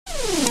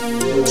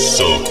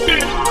Super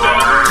 10,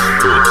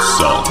 o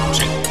som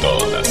de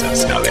todas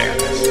as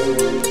galeras.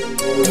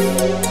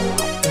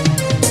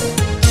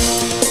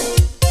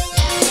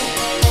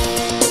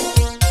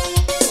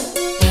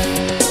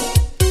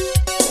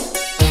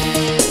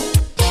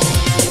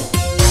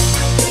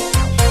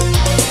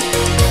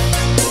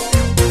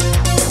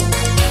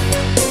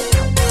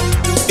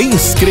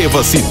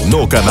 Inscreva-se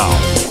no canal.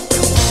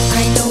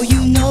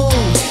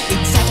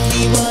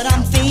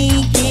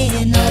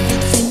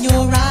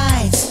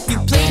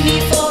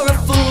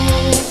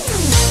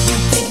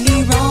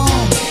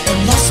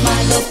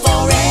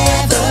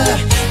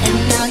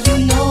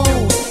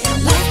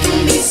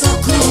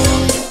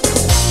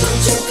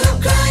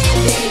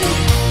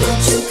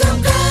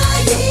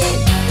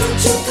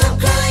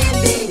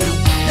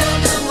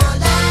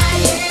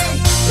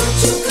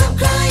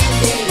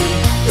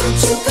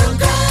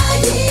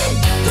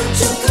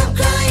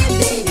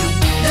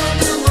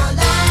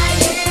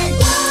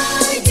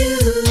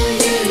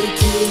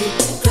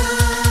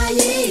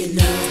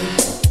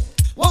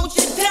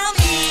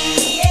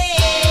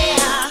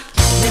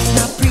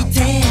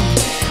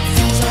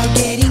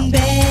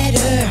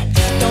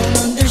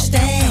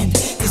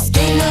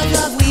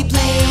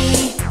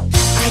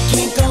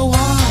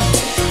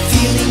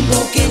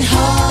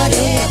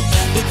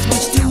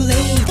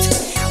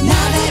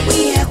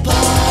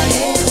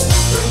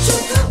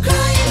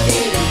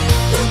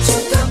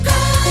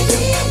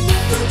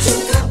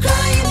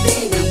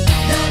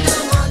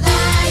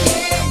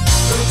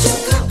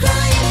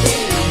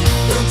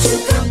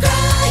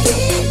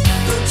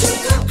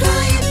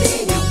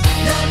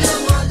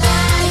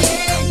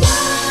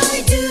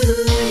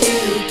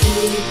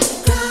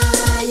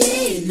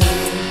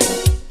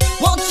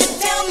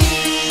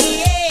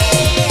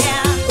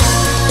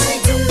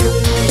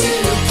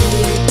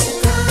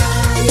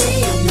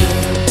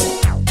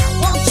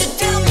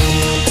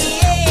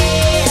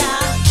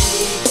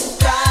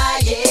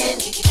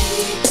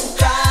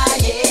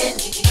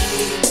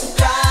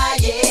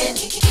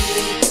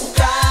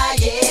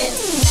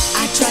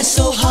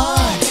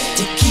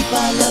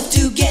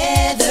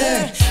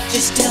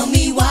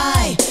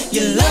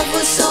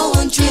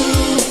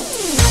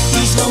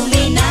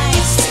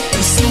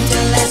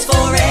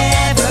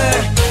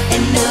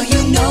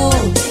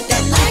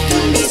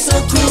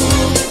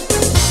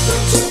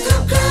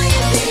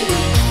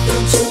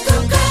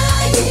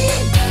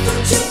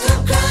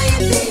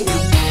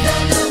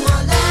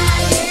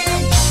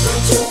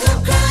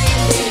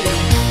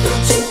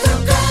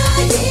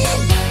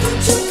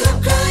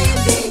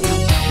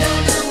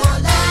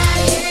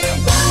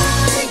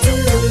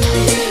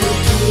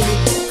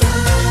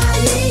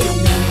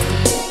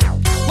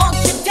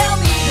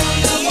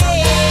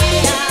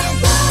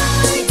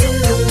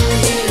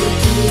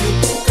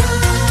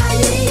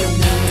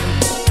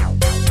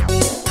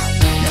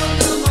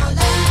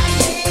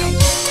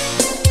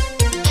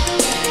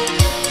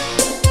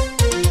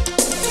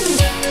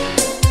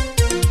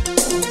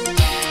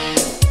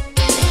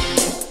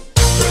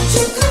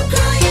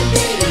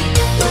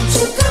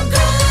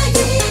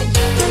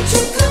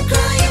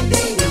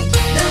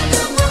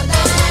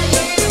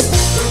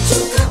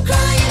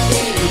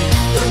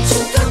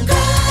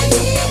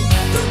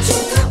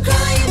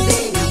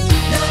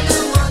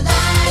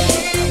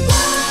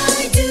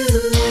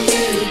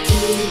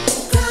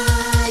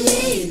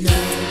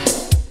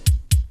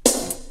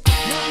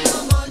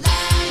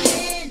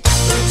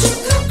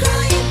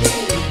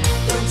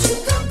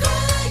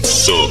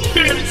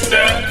 Super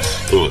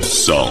 10, o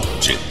som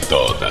de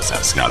todas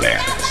as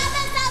galeras.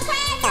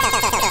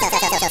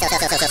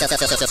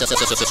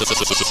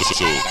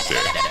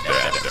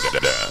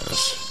 Super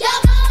 10.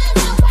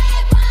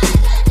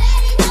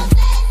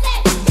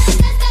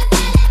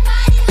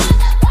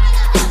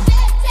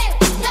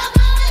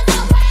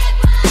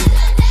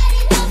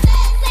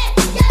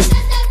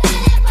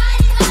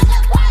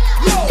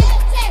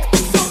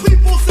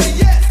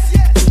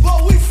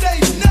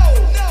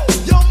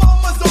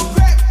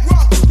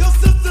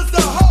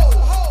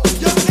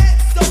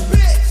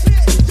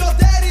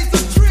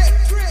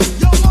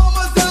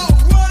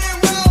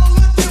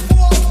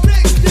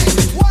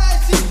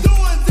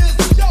 Doing this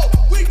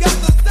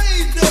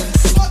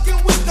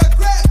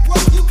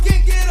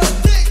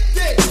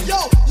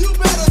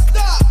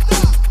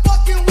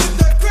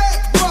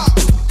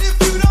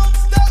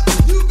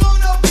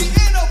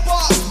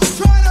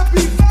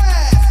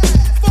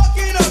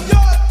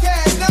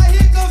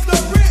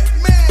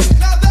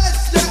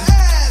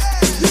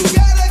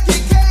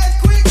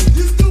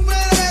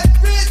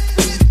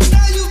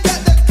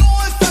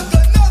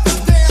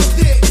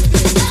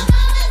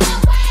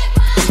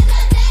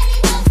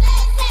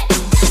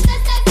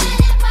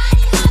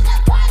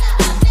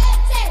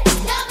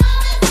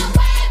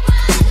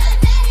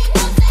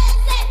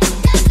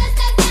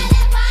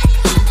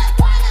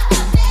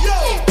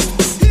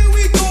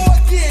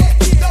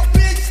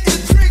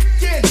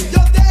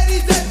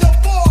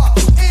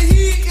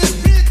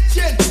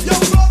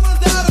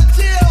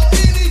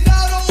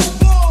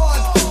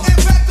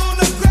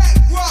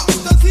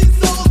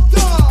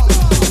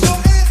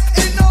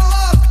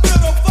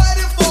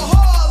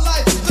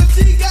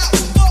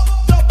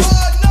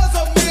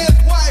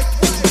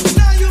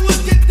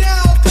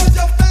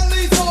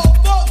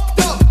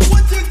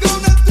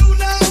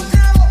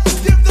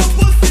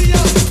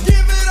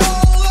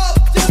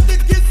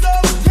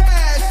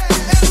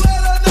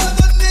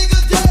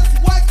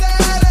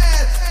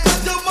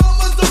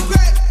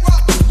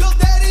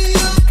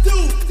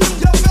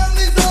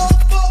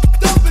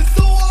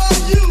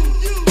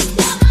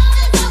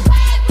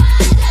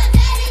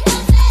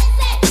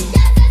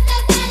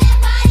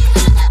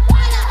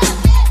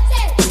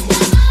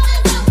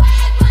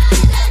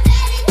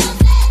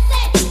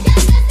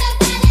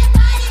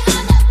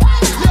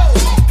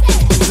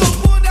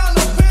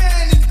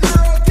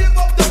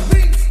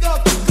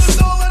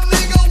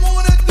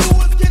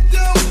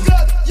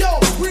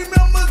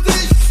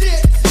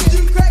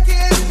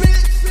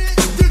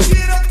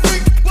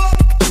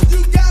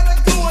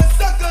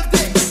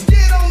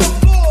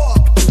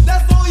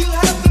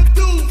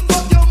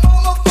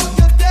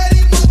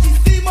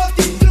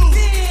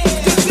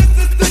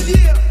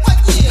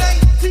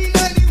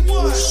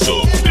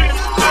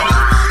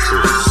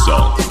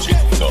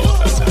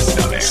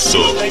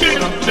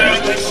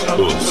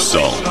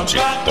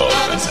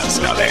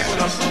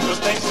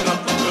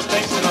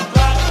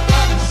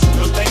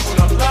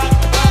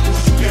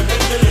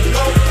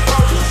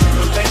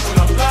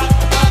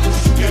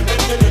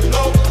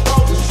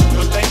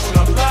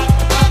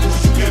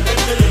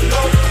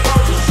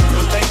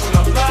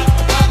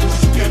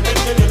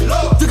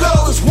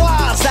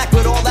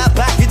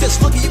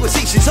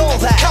she's all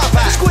that.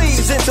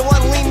 Squeeze into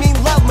one lean, mean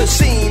love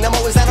machine. I'm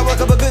always out of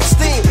work up a good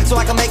steam, so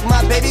I can make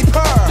my baby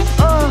purr.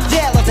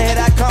 Yeah, love to hear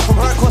that come from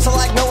her, cause I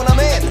like knowing I'm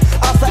in.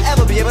 I'll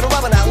forever be able to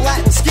rub on that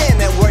Latin skin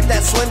and work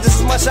that slim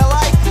just as much I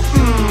like.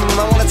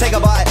 I wanna take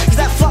a bite, cause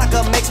that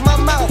flocka makes my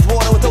mouth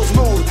water with those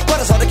moves, but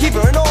it's hard to keep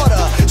her in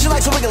order. She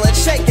likes to wiggle and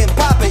shake and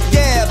pop it,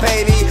 yeah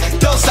baby,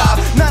 don't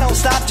stop, no don't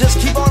stop, just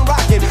keep on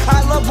rocking.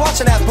 I love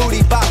watching that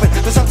booty bopping,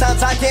 but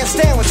sometimes I can't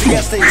stand when she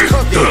gets things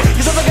cooking,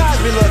 cause other guys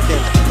be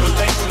looking.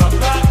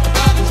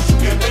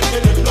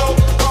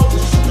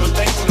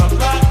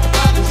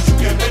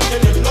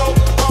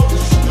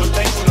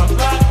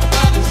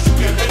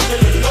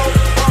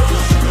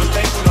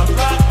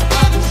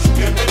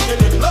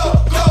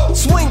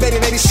 Swing, baby,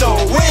 maybe so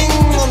wing.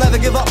 I'll never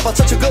give up on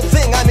such a good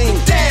thing. I mean,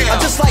 damn,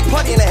 I'm just like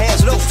putty in the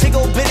hands with those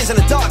tickle bitties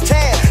in a dark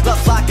tan. La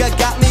Flocka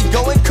got me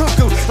going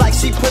cuckoo, like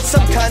she put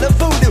some kind of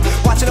voodoo.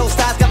 Watching those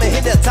thighs got me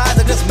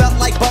hypnotized. I just melt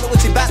like butter when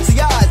she bats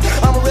the eyes.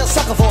 I'm a real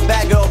sucker for a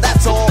bad girl,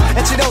 that's all.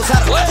 And she knows how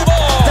to play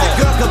ball. That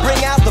girl can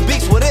bring out the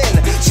beast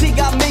within. She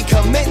got me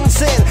committing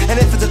sin, and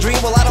if it's a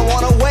dream, well I don't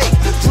wanna wait.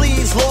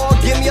 Please, Lord,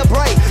 give me a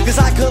break, cause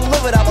I couldn't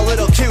live without a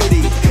little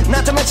cutie.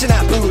 Not to mention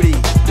that booty.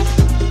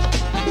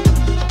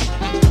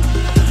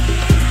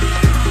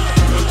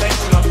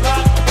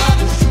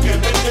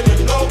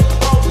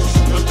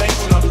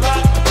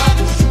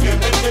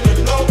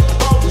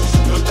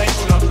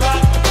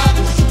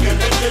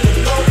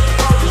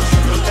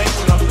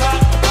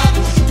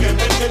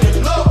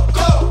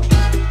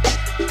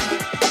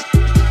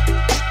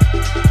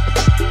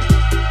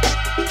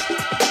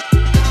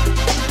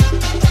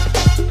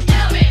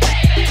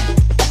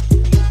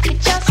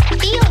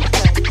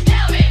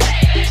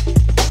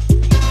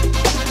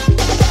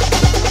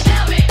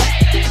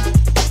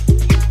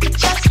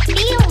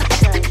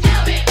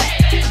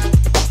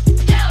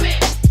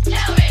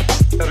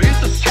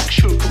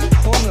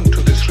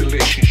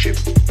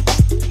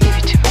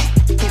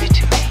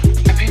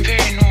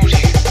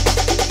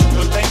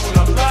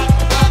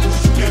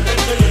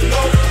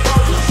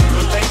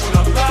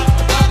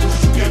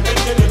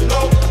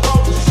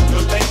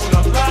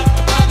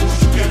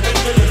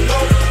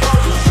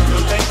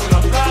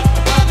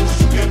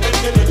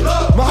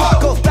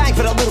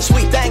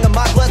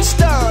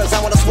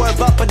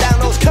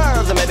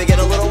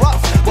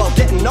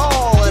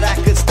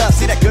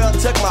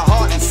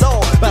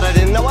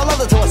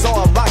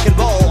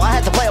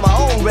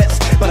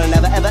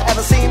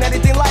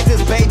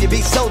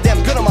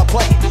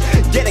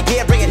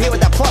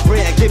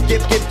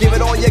 Give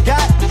it all you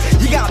got.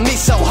 You got me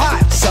so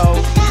hot, so.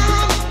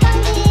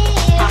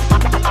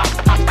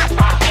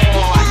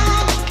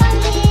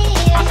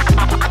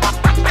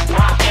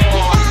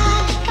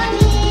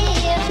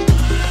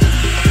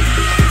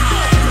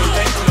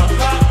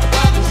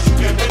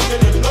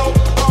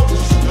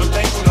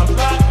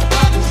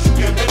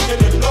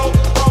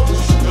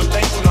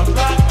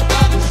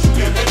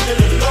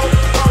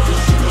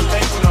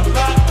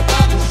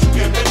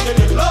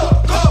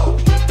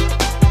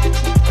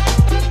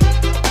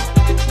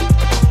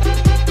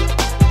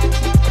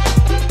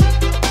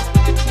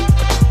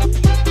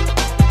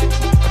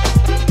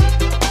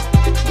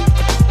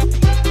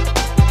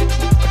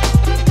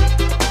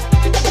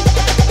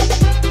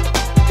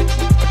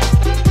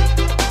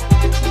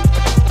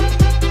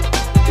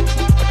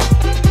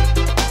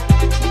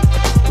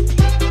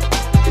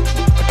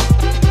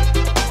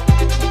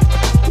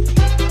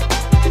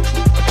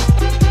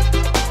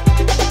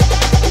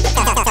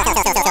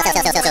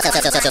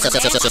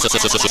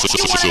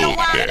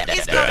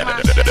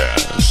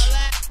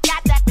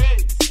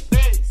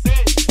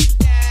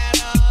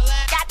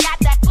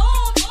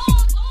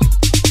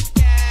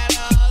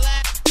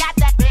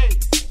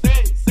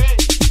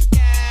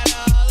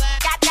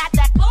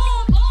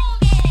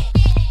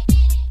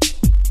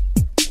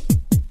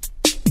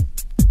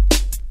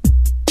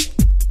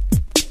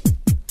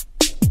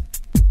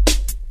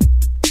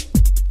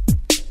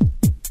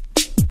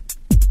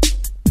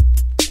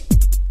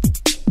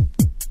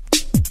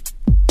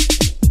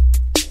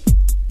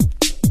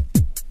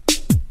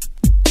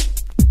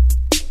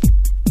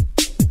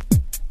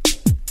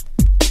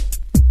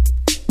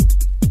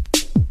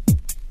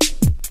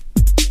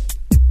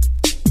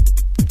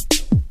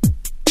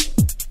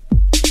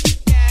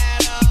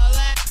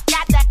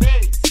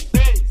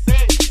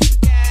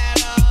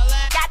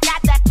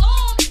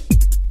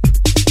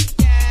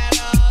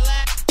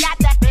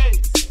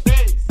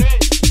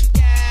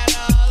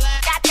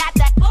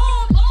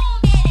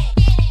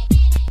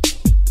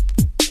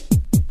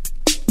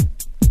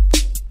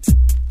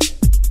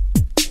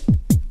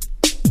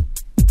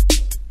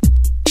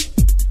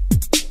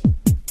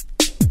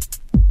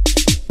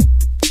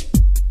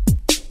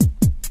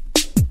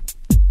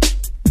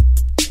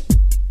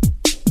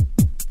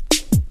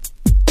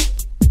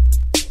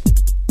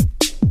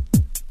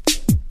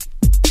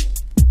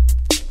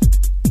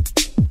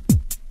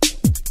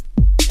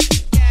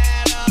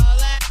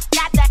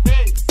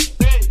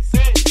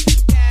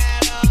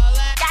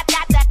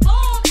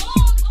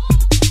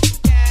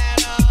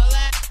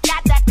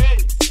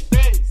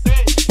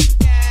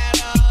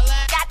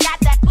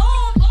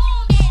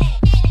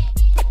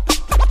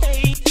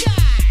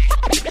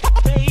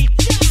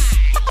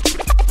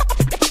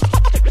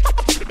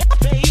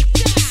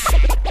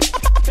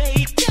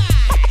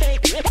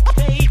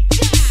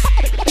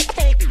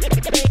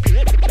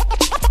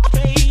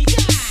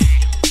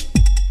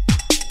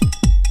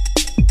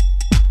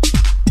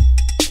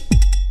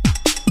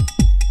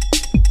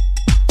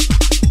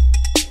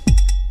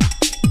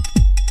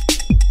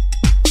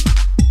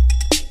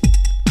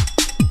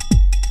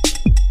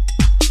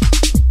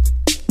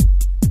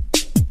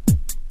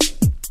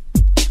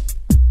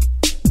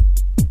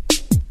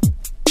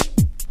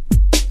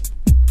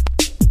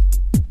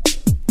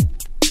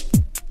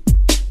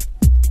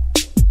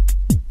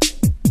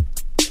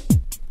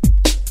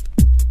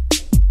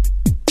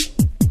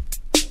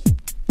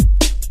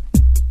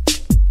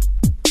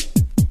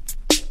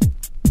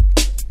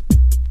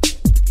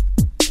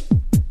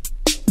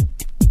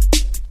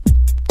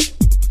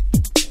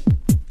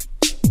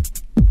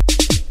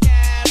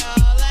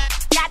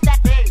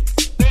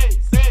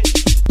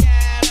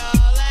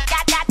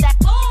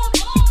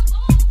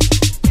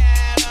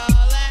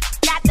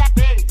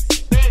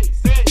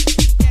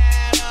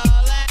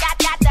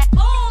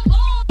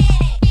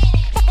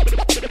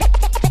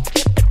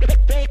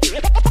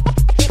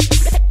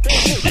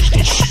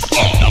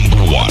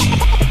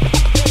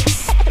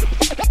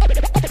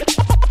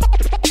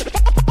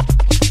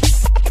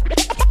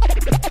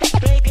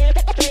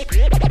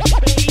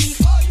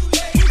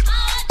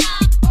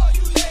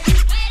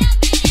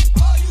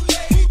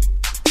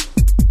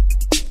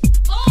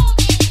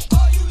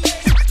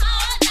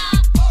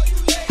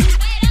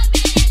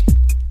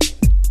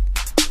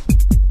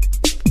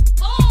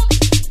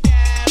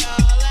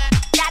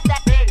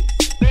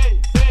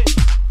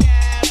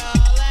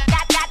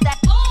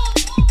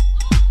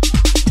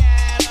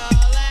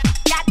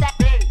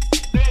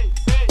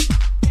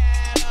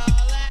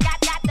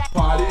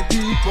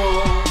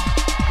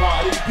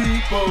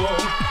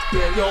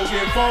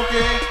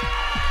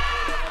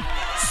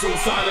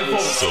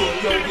 O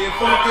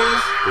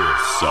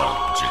som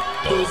de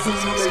todas as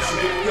cabeças.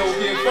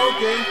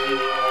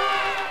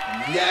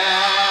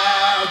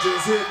 Yeah,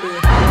 just hit me.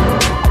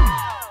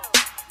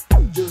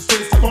 Just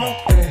taste the funk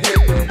and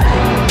hit me.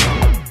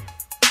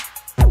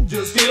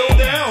 Just get on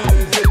down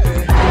and hit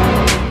me.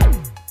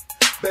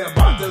 That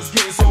body's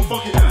getting so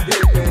funky now,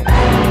 hit me.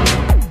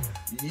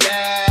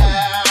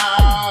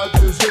 Yeah,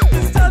 just hit me.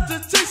 It's time to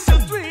chase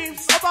your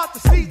dreams about the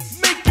seats.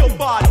 Make your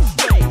body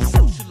sway,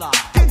 socialize.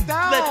 Get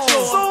down. Let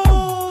your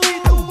soul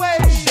lead the way.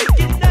 Shake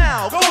it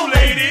now. Go,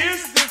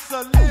 ladies. It's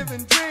a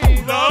living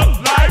dream.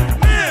 Love, life,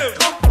 live.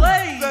 Come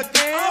play the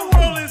game. Our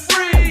world is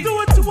free. Do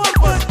what you want,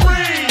 but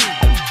free.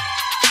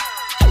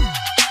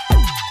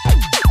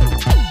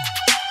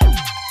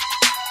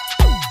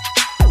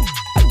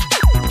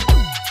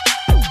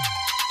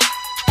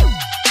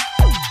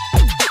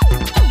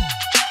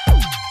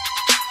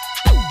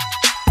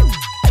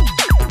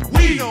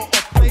 We know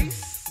a place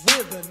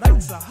where the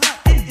nights are hot.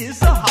 It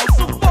is a house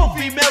of both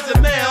females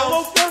and males.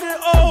 Both young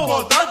and old.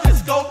 For the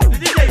disco, the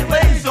DJ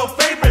plays your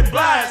favorite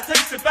blast.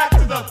 Takes it back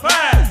to the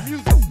past.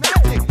 Music's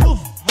magic. Poof.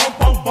 Hump,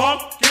 hump,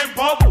 bump. Get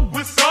bumped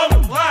with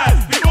some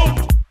blast. People.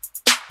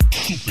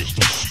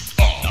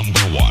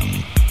 Number one.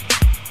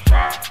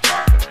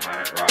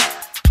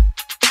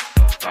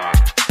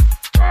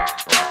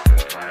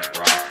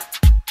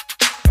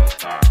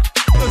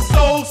 The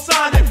soul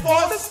sonic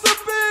force. It's the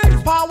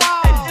big power.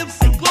 And MC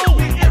Glow,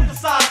 we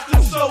emphasize to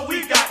show we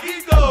got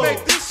ego.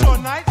 Make this your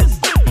night.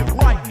 Just live it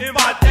right. In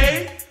my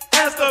day,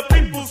 as the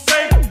people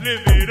say,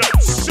 live it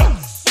up.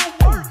 Shucks. So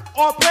work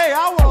or play,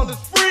 our world is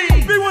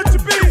free. Be what you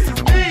be.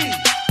 Me.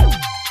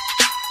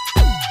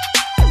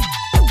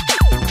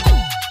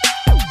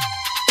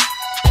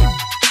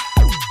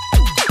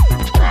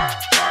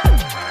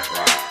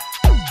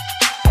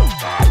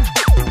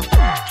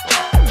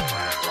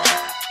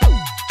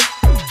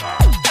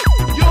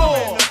 You're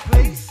in a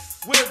place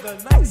where the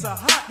nights are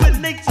hot, where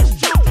nature's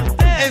children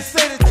dance and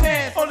say the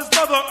chant on this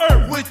mother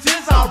earth, which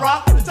is our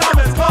rock. The time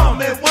has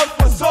come and what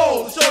for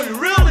soul, show you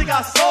really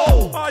got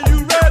soul. Are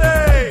you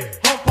ready?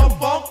 Hump, hump,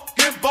 bump,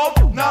 get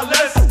bump. Now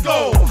let's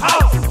go.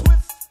 House.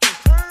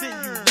 Then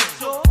you let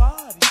your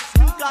body.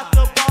 You got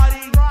the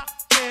body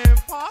rockin',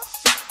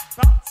 posh,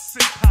 bounce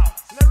and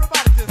pounce. And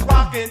everybody just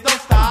rockin',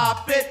 don't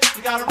stop it.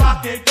 You gotta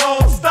rock it,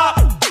 don't stop.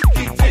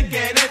 Keep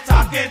ticking and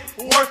talking,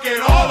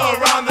 working all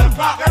around the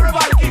clock.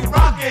 Everybody keep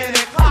rocking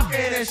and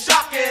clocking and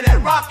shocking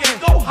and rocking.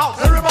 Go house.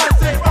 Everybody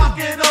say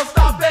rockin', don't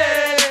stop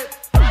it.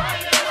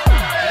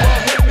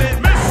 Hit me,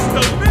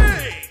 Mr.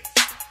 Big.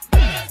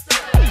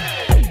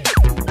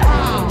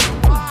 Wow,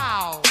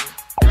 wow.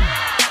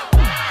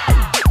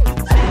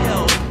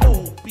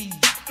 G-L-O-B-E.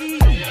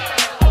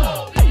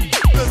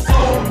 The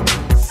Soul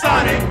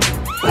Sonic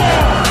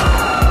Boom.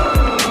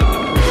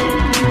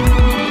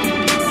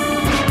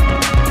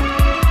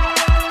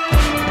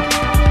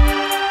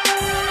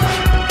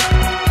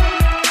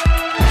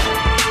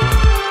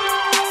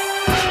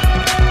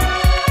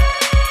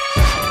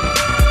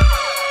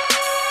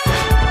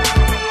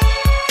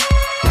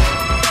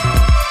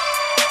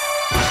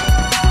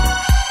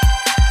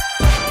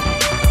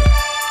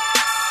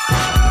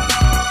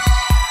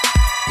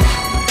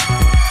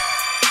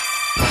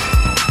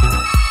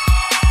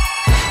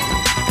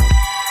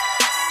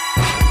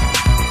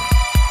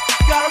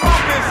 Gotta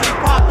rock this and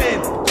poppin',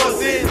 'cause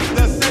in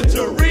the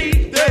century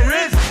there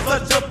is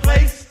such a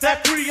place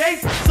that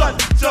creates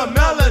such a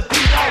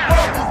melody. Our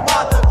world is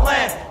by the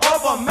plan of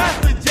a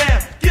master jam.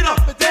 Get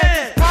up and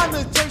dance, time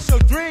to chase your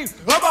dream.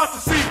 About to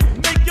see,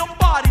 make your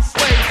body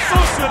sway,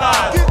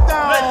 socialize. Get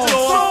down, let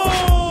your soul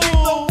lead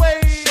the way.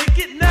 Shake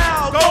it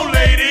now, go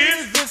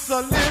ladies. It's a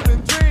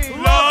living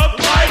dream. Love,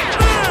 life,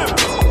 live.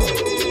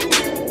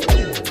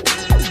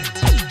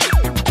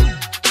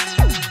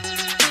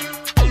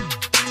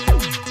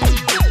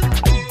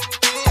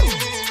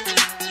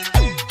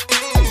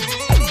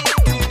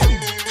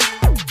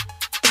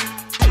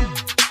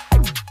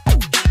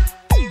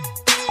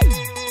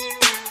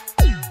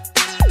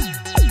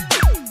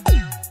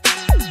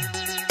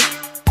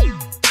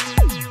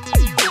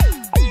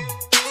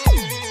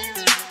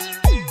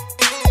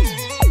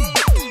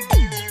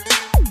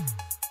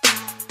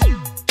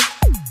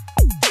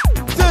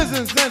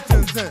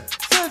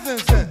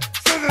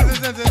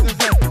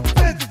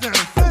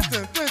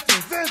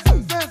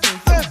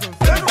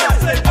 Everybody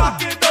say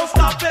rock it, don't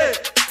stop it.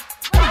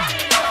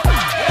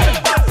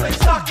 Everybody say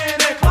shocking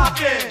and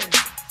clocking.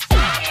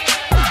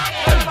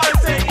 Everybody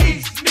say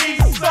east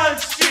meets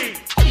sunshine.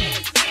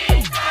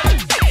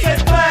 Say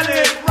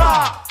planet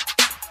rock.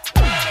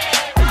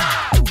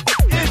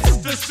 It's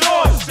the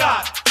short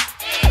shot.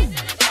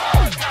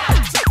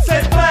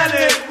 Say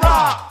planet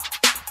rock.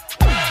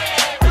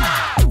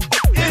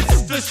 It's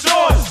the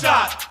short shot.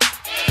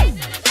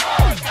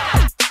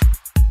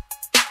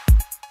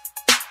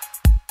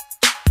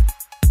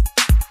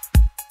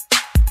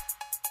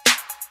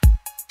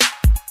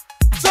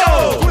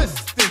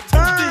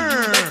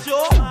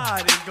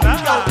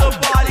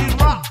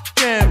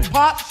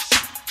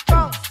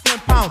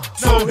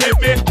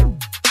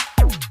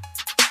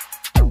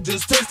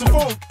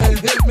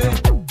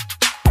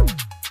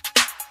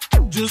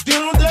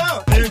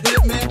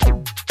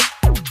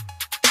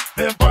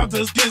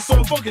 about to get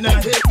so funky now,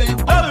 hit me.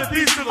 Love and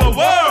peace to the world.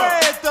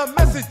 Spread the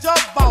message of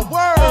my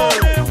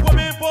word. Men,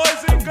 women,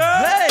 boys, and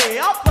girls. Hey,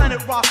 I'm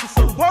Planet Rock,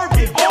 so work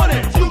it on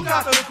it. You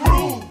got the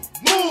groove,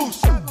 move,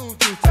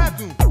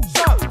 tattoo,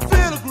 shot,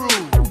 feel the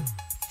groove,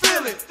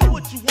 feel it. Do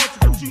what you want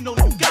to, but you know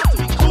you got to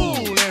be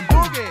cool and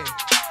boogie.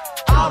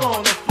 Out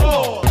on the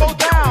floor, go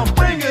down,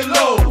 bring it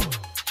low,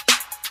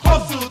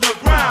 close to the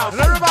ground.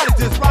 And everybody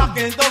just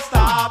rockin', don't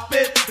stop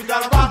it. You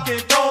gotta rock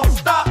it, don't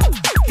stop.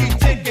 Keep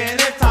ticking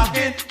and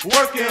talking,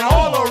 working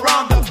all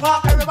around the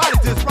clock. Everybody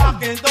just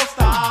rockin', don't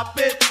stop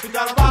it. You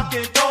gotta rock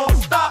it, don't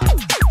stop.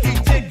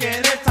 Keep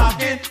ticking and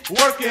talking,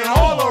 working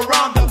all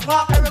around the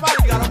clock.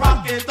 Everybody gotta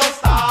rock it, don't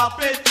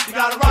stop it. You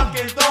gotta rock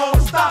it,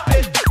 don't stop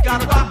it. You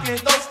gotta rock it,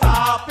 don't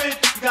stop it.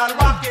 You gotta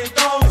rock it,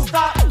 don't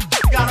stop.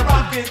 You gotta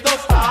rock it,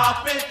 don't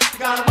stop it. You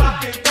gotta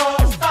rock it,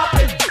 don't stop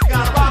it. You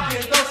gotta rock it,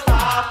 don't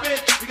stop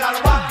it. You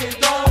gotta rock it,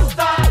 don't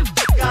stop.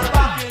 You gotta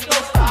rock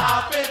it, don't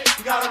stop it.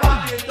 You gotta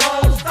rock it,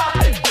 don't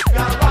stop it. You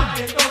gotta rock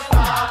it, don't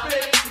stop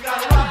it. You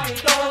gotta rock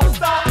it, don't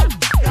stop.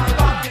 You gotta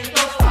rock it,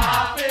 don't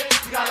stop it.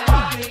 You gotta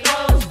rock it,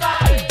 don't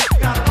stop it. You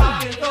gotta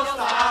rock it, don't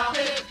stop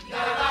it. You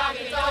gotta rock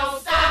it,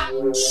 don't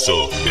stop.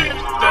 Super 10,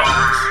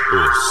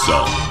 o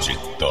som de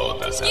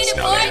todas as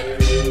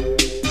galeras.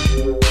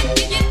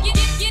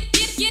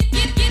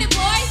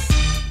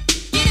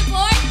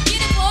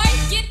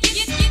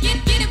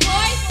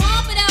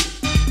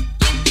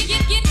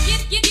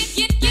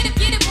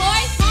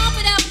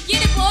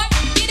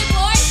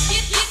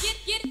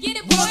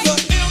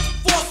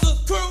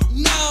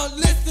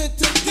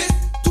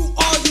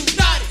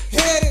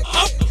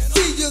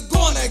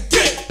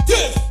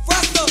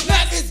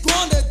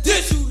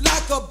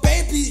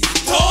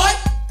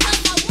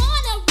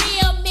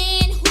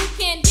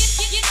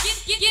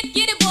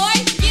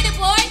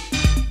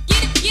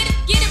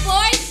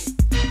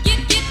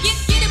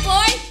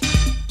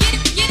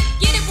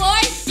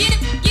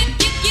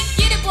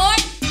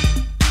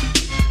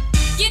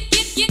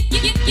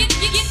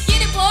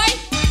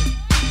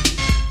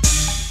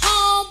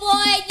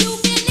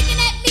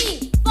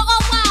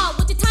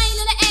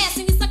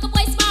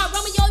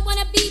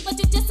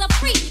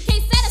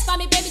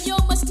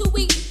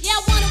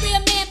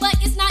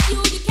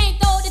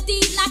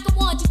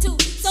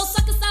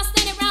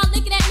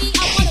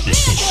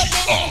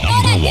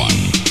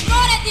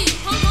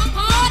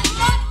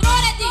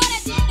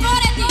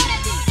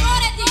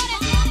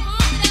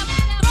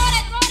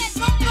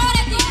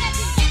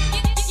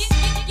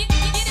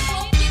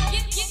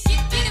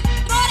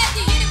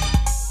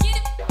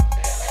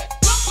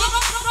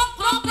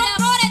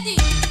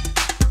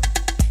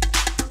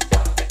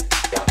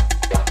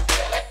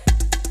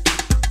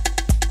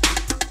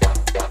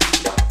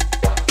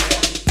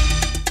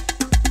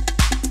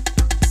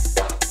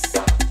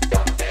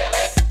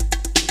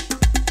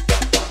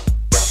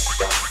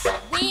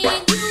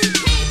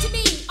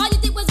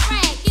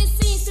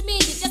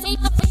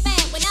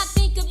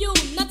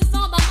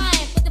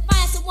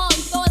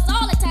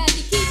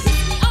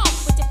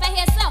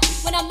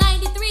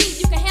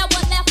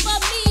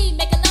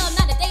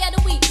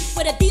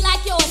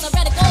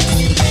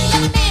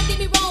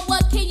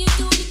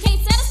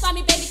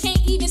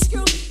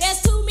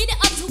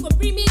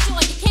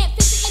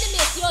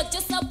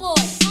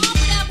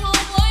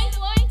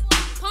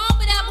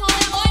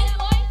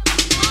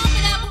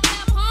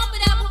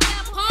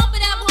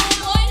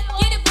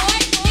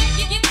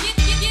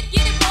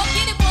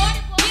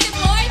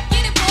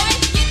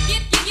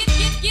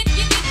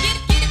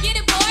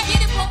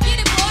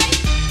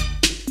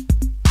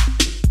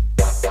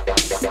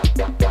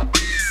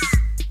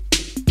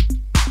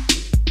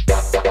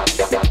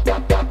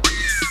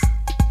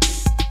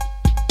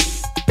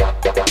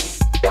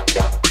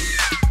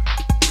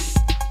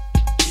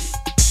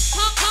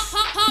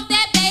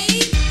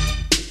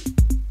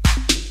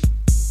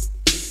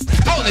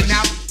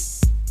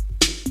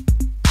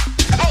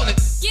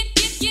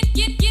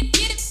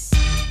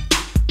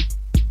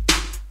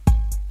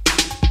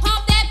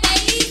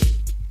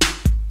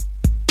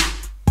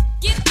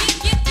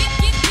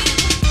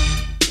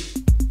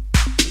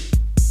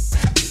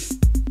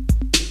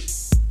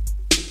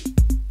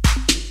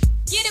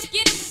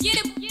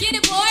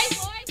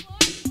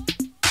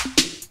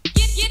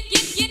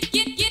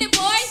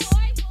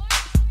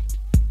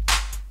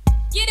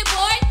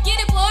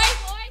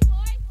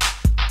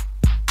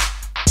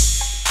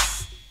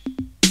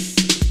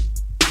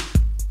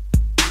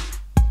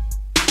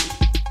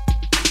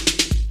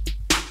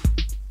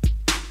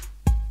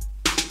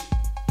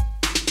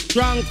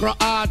 Drunk or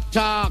hard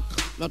talk,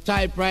 no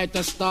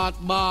typewriter start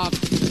bark,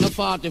 no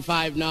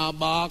 45 now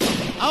bark.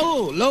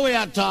 Oh,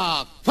 lower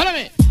talk. Follow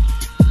me.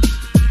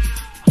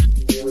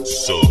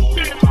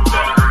 Super 10,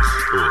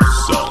 o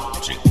som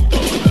de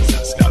todas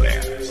as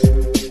galeras.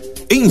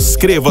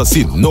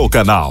 Inscreva-se no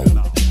canal.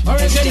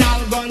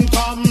 Original gun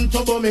come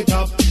to boom it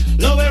up.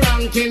 Lower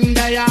ranking,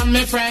 they are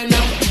my friend.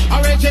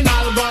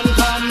 Original gun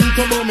come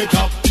to boom it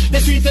up. The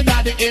sweet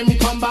daddy him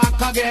come back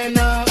again.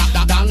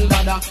 Dan dan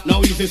dan dada.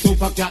 Now he's a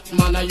super cat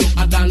man, you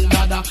a dan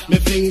dada. Me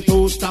fling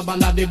two stab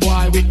under the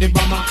boy with the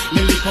bomber.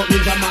 Me lick up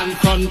ninja man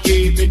front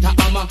keep it a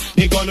hammer.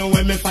 Me gonna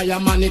when me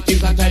fireman it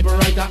is a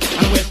typewriter.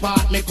 And where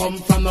part me come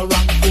from the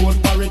rock food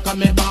Parika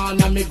me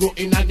born and me go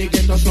in a the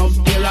ghetto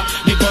some area.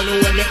 Me gonna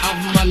when me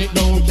have man it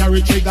don't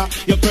carry trigger.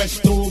 You press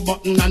two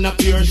button and a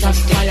pure shot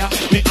fire.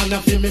 Me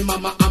honor for me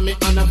mama and me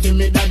honor for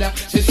me dada.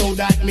 Say so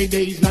that me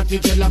days not to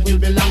jail will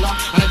be longer.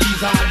 And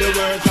these are the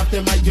words of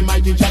the mighty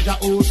mighty Jaja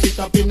who sit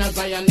up in a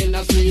Zion in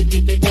a sweet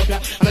Ethiopia.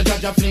 And a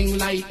Jaja fling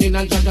lightning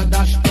and Jaja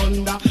dash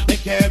thunder.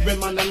 Make every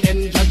man and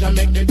then Jaja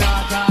make the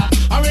data.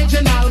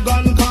 Original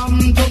gun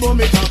come to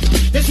boom it up.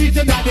 The sweet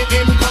daddy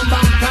him come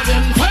back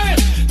again. Hey!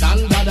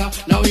 Dan dada,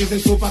 now he's a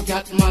super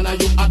cat man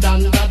and you a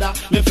dan dada.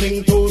 Me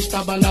fling two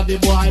stab under the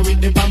boy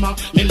with the bomber.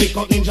 Me lick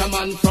up ninja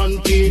man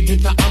front teeth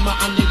with a hammer.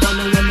 And the gun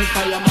when me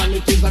fireman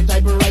it is a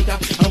typewriter.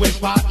 And where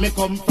part me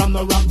come from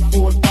the rock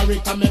fort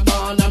Parika me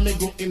born and me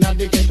go in a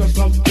the ghetto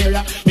slum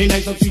area. Me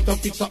nice up sweet up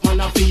fix up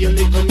man and feel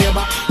little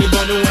neighbor. The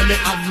gun when me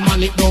have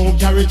man it don't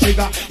carry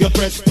trigger. You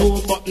press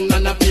two button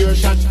and a pure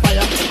shot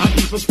fire. And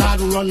people start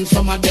run,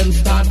 some of them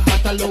start fat.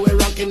 A lower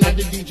ranking at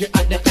the DJ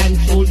at the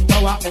control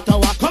tower.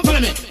 Come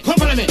follow me, come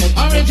follow me.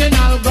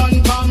 Original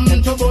gun come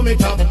to boom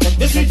it up.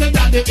 The sweet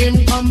daddy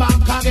him come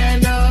back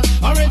again.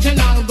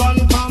 Original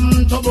gun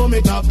come to boom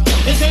it up.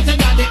 The sweet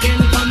daddy him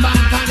come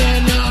back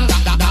again.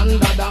 Dan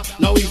dada,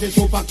 now he's a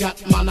super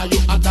cat man and you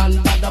a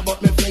dan dada.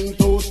 But me fling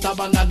two stab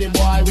under the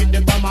boy with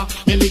the bomber.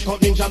 Me lick out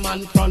ninja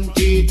man front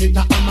teeth with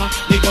a hammer.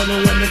 The gun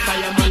when me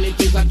fireman it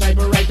is a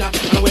typewriter.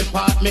 And where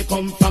part me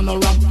come from the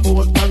rock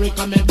fort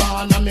Parika me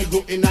born and me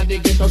go in a the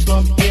ghetto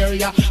slum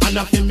area. And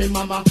I feel me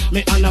mama,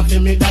 me and I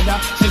feel me dada.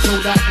 Say so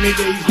that me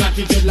days not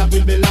to jail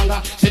will be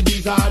longer. Say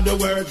these are the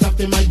words of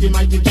the mighty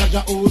mighty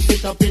Jaja who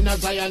sit up in a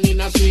Zion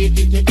in a sweet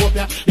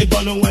Ethiopia. The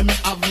gun when me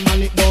have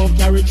man it don't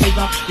carry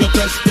trigger. You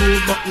press two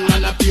button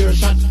and a pure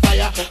shot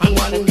fire. And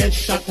one get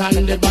shot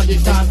and the body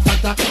start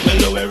fatter. The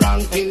lower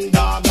ranking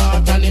dog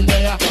out and in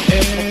there.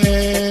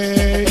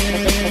 Hey.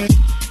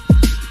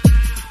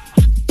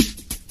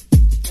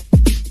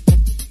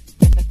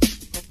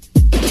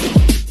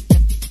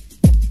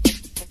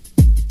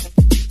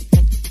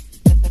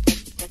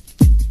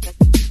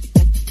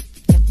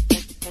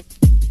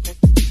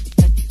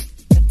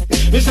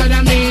 Beside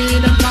I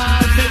made them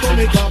call for boom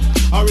it up.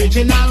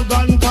 Original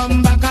gun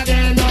come back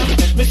again.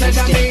 Beside I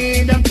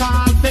made them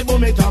call for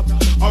boom it up.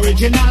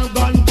 Original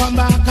gun come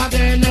back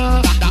again.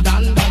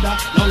 Dan dada,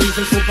 now he's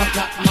a super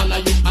cat man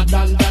and you a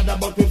dan dada.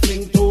 But we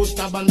fling two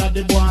stab under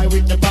the boy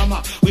with the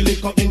bomber. We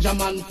lick up ninja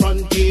man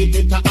front teeth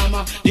with a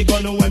hammer. The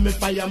gun when me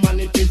fireman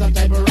it is a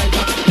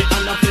typewriter. Me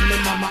honor for me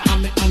mama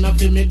and me honor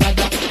for me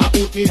dada.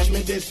 Who teach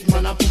me this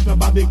man I put my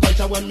Bobby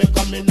culture. When me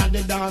come in at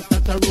the dance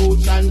that's a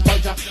roots and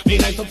culture. Me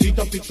nice up feet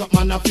up fix up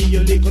man I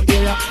feel little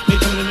area. Me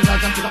telling me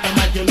dance and pick up a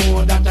mic you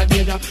know that a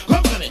danger.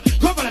 Come on me,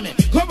 come on me,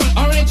 come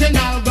on.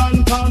 Original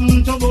gun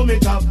come to boom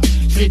it up.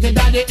 Sweet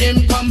daddy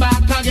him come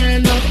back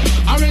again.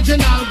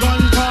 Original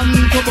gun come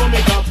to boom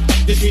it up.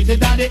 The sweet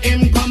daddy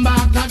him come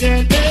back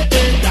again. Hey,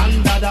 hey,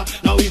 dan dada,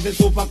 now he's a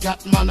super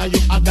cat man and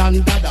you a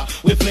dan dada.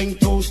 We fling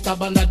two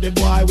stab under the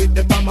boy with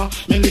the bomber.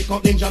 Me lick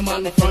up ninja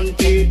man front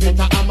teeth with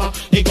a hammer.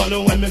 The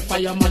gun when me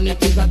fireman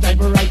it is a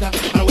typewriter.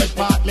 And where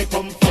part me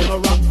come from the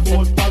rock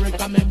fort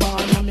Parika me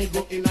born and me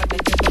go in a the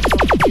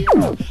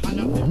ghetto.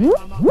 And I feel me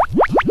mama.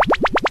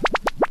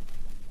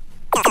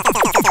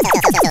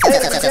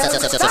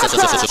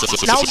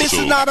 Now this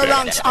is not a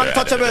ranks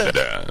untouchable.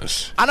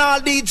 And all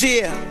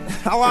DJ,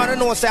 I wanna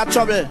know say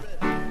trouble.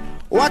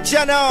 What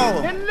you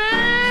know?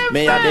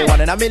 Me a the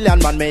one in a million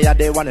man, me a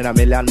the one in a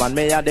million man,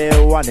 me a the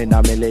one in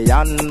a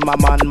million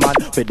man.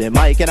 With the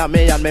mic in a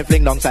me and me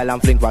fling down style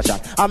and fling fashion.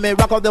 And me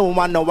rock up the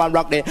woman, no one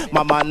rock the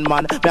man.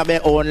 Me have my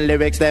own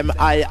lyrics, them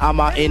I am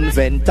a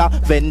inventor.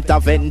 Venta.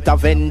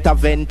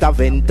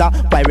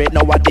 Pirate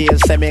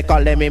nowadays, say me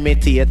call them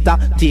imitator.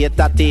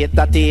 Theater.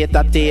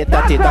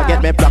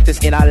 Get me practice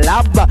in a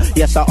lab.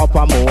 Yes, I up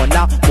a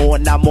Mona.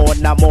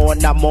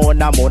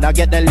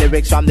 Get the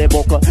lyrics from the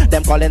book,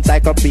 them call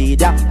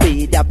encyclopedia.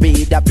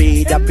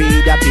 The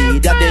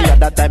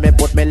other time me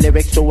put me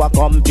lyrics to a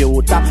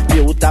computer.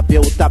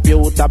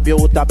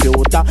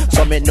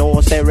 So me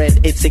know say red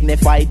it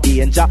signify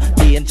danger.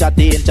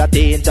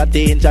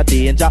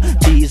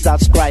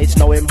 Jesus Christ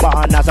now him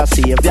born as a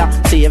savior.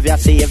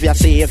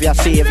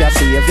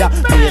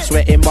 Place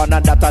where him born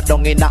and that a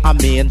dung in a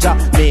manger.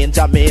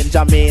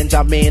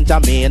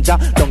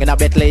 Dung in a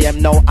Bethlehem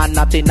now and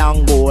not in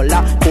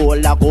Angola.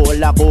 Gola.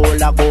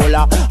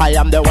 I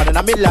am the one in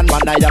a million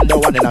man. I am the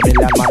one in a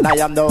million man. I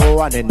am the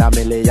one in a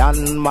million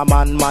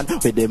man.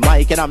 With the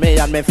mic in a me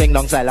and me fling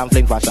down style and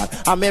fling fashion.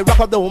 And me rock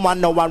up the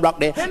woman, no one rock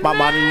the. My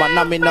man,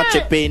 I me not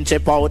chip in,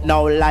 chip out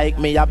now like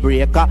me a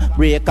breaker.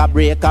 Me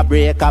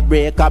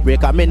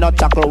not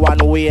tackle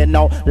one way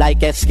now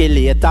like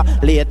escalator.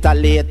 Later.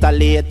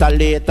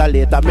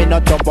 Me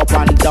not jump up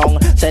and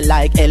down, say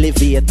like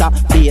elevator.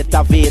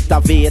 Veta.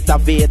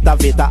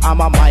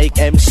 I'm a mic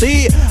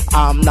MC.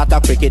 I'm not a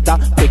cricketer.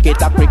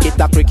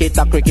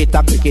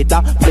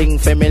 Fling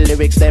for me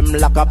lyrics them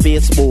like a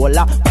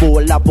baseballer.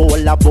 Bowler.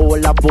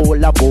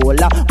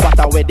 But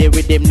away the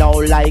rhythm now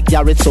like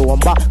Gary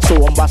Somba.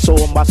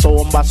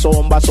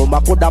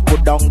 Coulda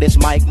put down this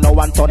mic, no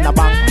one turn a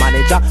bank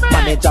manager.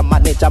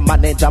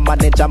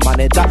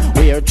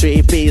 Wear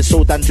 3-piece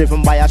suit and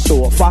driven by a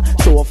chauffeur.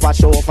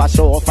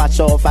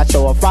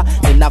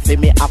 Enough for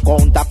me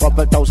account a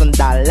couple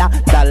 $1,000.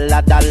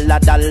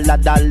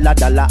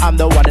 Dollar. I'm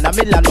the one in a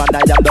million man.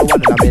 I am the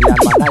one in a million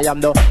man. I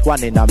am the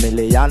one in a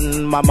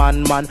million. My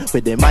man.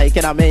 With the mic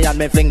in a me and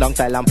me fling down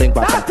style and fling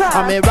passion.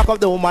 I me rock up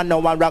the woman, no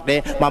one rock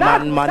the. My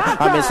man.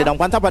 I me sit down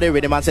on top of the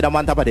rhythm and sit down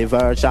on top of the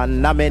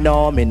version. I me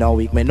know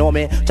weak, me know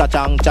me.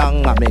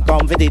 Cha-chang. I me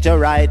come for teach you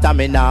right. I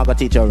me now go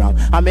teach you wrong.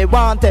 I me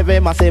want every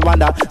massive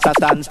wonder. So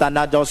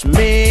stand just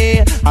me.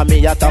 I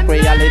me a talk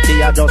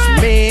reality, I just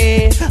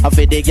me. I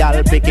feel the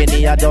girl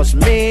bikini, I just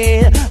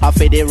me. I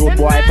feel the rude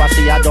boy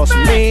posse, I just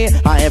me.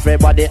 And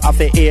everybody have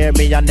to hear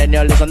me. And then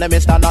you listen to me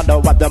stand under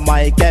what the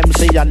mic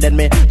MC. And then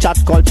me chat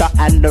culture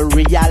and the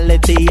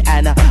reality.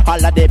 And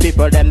all of the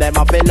people them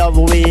have to love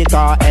we.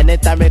 Cause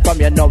anytime we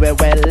come you know we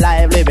well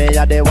lively. Me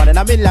a the one in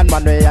a million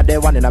man. Me a the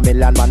one in a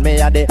million man. Me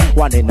a the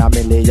one in a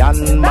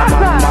million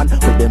man.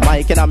 With the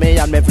mic in a me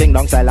and me fling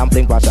down style and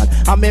fling passion.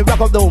 And me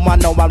rock up the woman,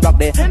 no one rock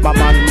the my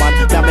man. Me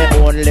a me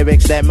own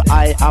lyrics them.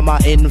 I am a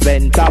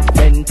inventor.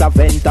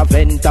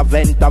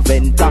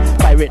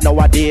 Pirate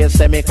nowadays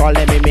say me call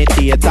them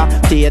imitator.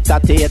 Theater.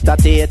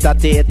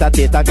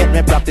 Get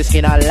me practice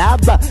in a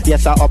lab.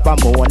 Yes I up a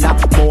Mona.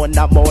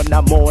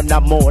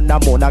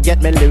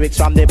 Get me lyrics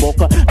from the book.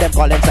 Them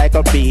call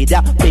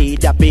encyclopedia.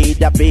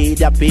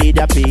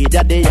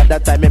 The other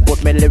time me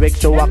put me lyrics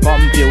to a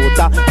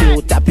computer.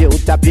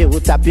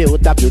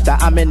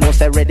 I me know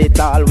say Reddit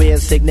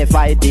always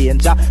signify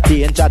danger.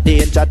 Jesus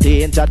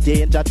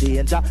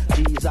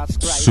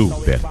Christ.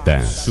 Super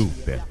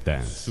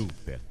Dance.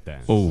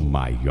 O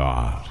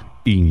maior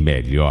e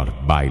melhor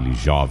baile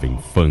jovem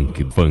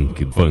funk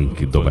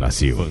do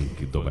Brasil.